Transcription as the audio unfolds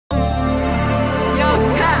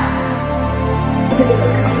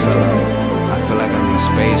I feel like I'm in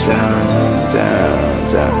space right now.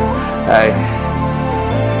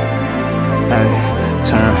 Hey,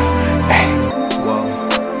 turn, hey,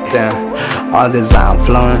 damn, all this I'm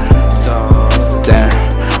flowing, damn,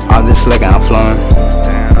 all this liquor I'm flowing,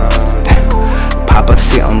 Papa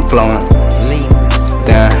see I'm flowing,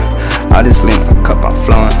 damn, all this lean cup I'm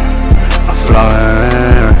flowing,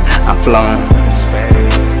 I'm flowing,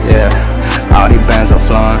 yeah, all these bands are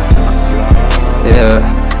flowing, yeah,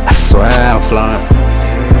 I swear I'm flowing,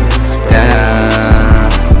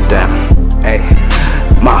 damn, hey,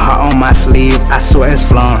 my heart on my sleeve, I swear it's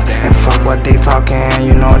flowing, and fuck what they talking,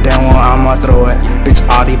 you know damn well I'ma throw it, bitch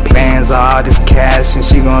all these bands, all this cash, and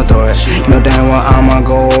she gon' throw it, you know damn well I'ma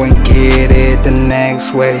go and get it the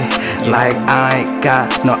next way, like I ain't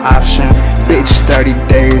got no option, bitch 30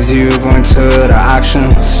 days you going to the auction,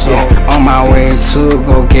 yeah, on my way to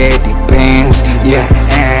go get the bands, yeah,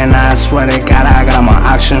 and I swear to God I got my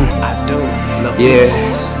auction, yeah,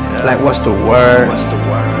 like what's the word,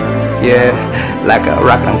 yeah, like a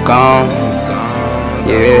rocket I'm gone,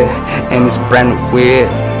 yeah, and it's brand new weird,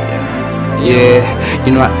 yeah,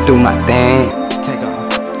 you know I do my thing,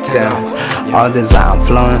 damn, all this I'm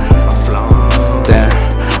flowing, damn,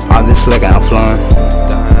 all this liquor I'm flowing,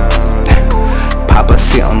 Papa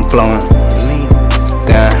see I'm flowing,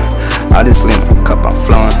 damn, all this lean cup I'm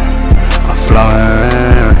flowing,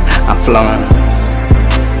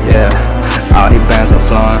 yeah, all these bands are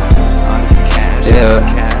flowing, yeah,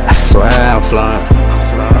 I swear I'm flowing.